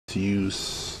to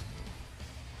use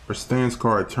for stance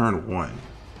card turn 1.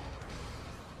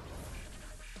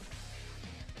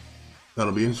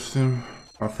 That'll be interesting.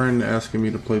 My friend asking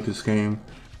me to play this game,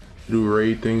 do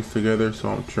raid things together, so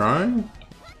I'm trying.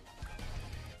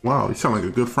 Wow, you sound like a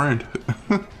good friend.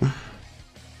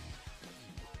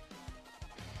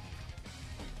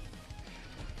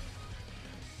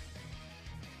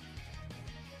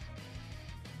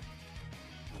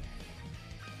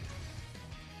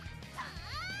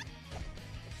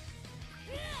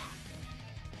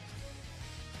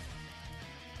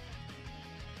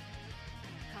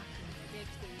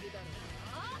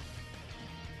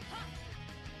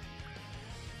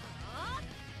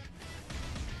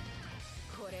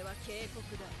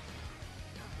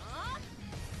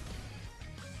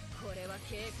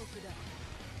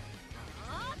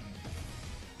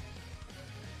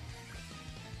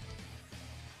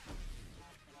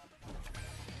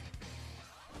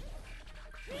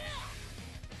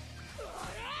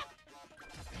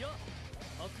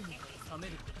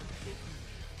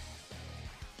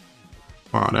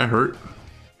 Wow, that hurt.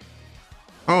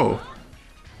 Oh.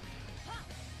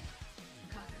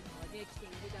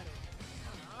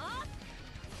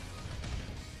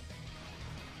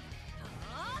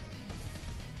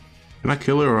 Can I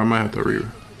kill her, or I might have to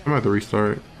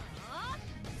restart.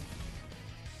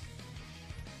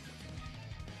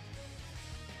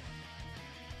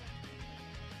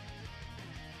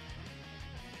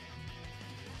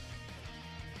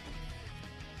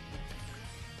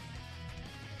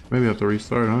 Maybe I have to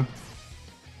restart, huh?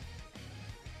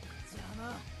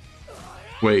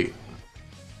 Wait.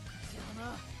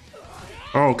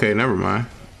 Oh, okay, never mind.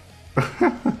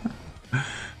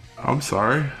 I'm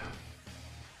sorry.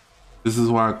 This is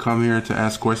why I come here to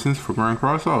ask questions for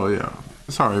GRANDCROSS. Oh yeah,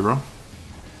 sorry, bro.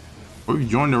 Well, you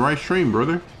joined the right stream,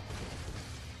 brother.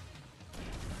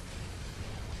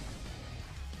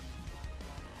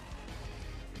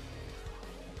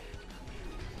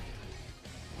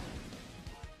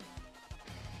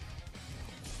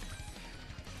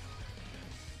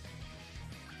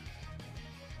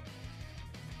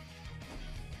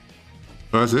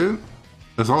 That's it?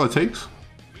 That's all it takes?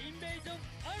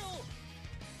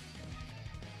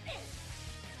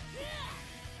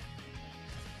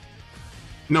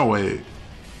 No way.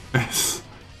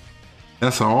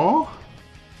 That's all?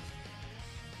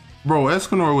 Bro,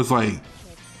 Escanor was like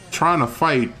trying to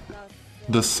fight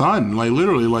the sun. Like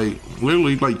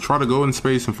literally try to go in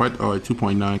space and fight. Oh, at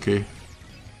 2.9k.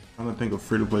 I don't think of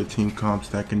free-to-play team comps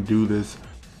that can do this.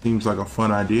 Seems like a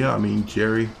fun idea. I mean,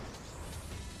 Jerry.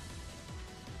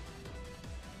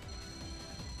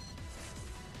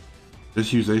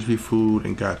 Just use HP food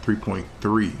and got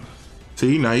 3.3.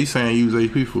 See, now he's saying use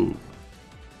HP food.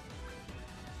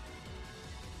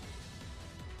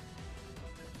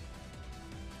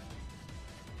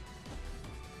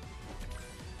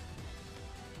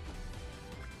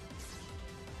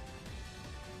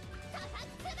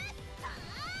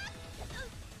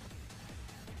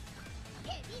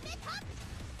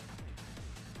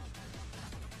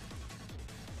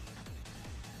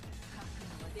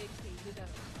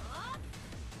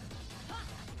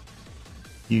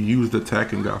 You used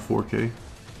attack and got 4k.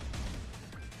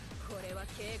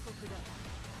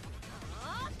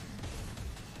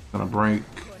 Gonna break.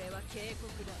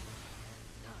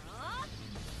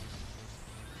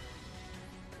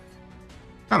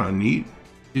 Kinda neat.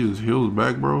 He just heals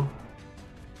back, bro.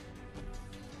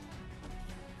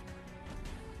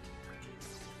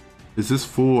 Is this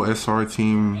full SR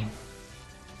team?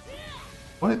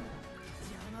 What?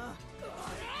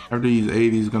 After he's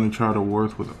 80, he's gonna try to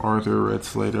work with Arthur, Red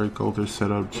Slater, Coulter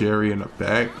set up Jerry in the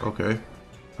back. Okay.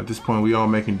 At this point, we all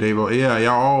making Davo. Yeah,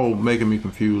 y'all all making me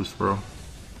confused, bro.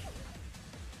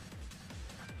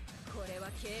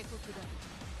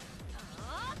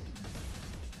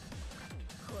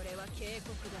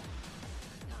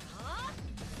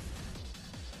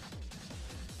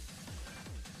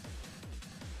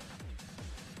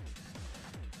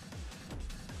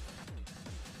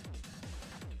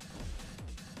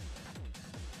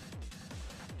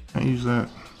 Can't use that.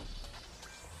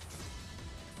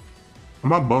 Are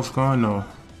my buffs gone? No.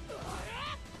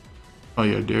 Oh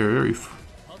yeah, there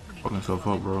fucking himself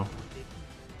up, bro.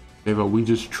 Davo, we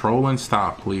just trolling.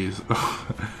 Stop, please.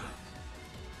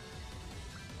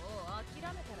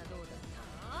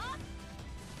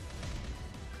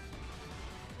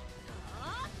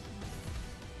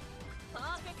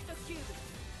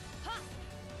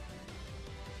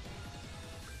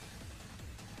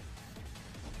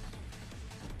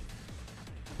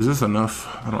 Is this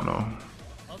enough? I don't know.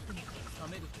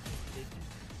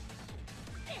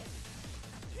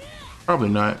 Probably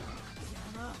not.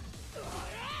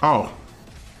 Oh.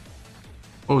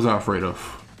 What was I afraid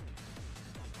of?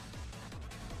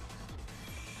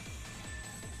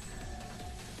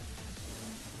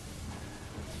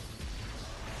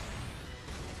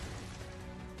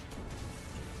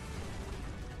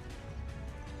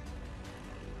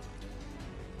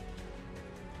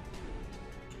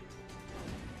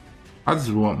 I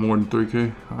just want more than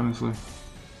 3K, honestly.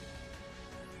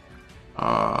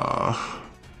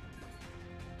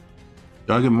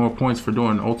 Do I get more points for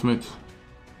doing ultimates?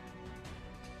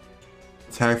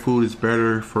 Attack food is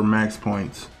better for max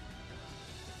points.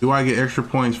 Do I get extra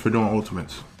points for doing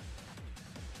ultimates?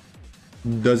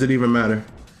 Does it even matter?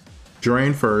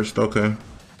 Drain first, okay.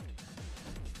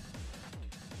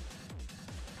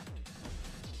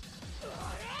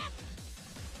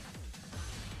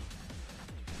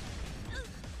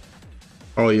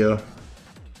 Oh yeah.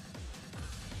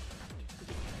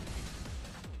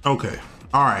 Okay.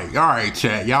 All right,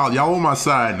 chat. Y'all on my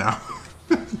side now.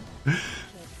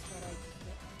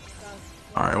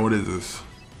 All right, what is this?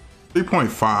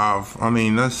 3.5. I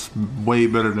mean, that's way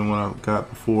better than what I got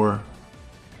before.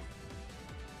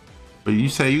 But you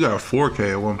say you got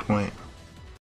 4K at one point.